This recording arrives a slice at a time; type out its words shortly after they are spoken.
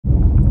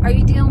Are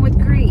you dealing with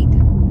greed?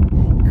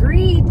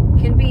 Greed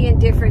can be in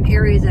different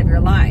areas of your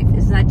life.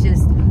 It's not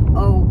just,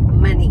 oh,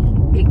 money.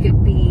 It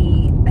could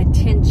be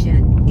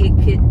attention. It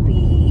could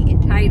be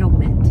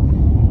entitlement.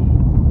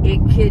 It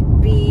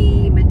could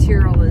be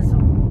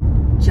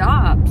materialism.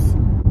 Jobs.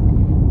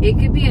 It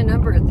could be a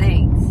number of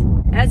things.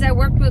 As I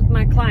worked with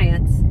my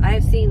clients, I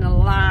have seen a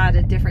lot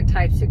of different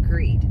types of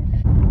greed.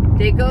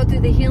 They go through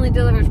the healing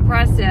deliverance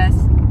process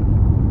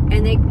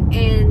and they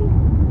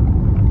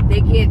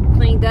get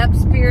cleaned up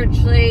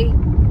spiritually.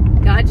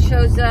 God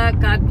shows up,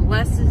 God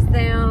blesses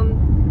them,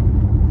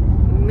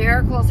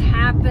 miracles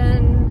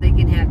happen, they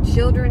can have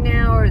children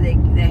now, or they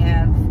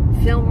have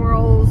film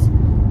roles,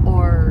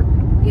 or,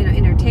 you know,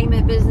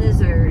 entertainment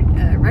business, or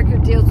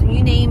record deals,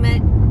 you name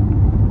it,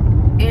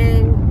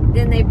 and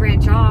then they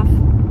branch off,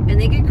 and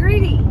they get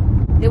greedy.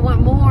 They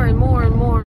want more and more and more.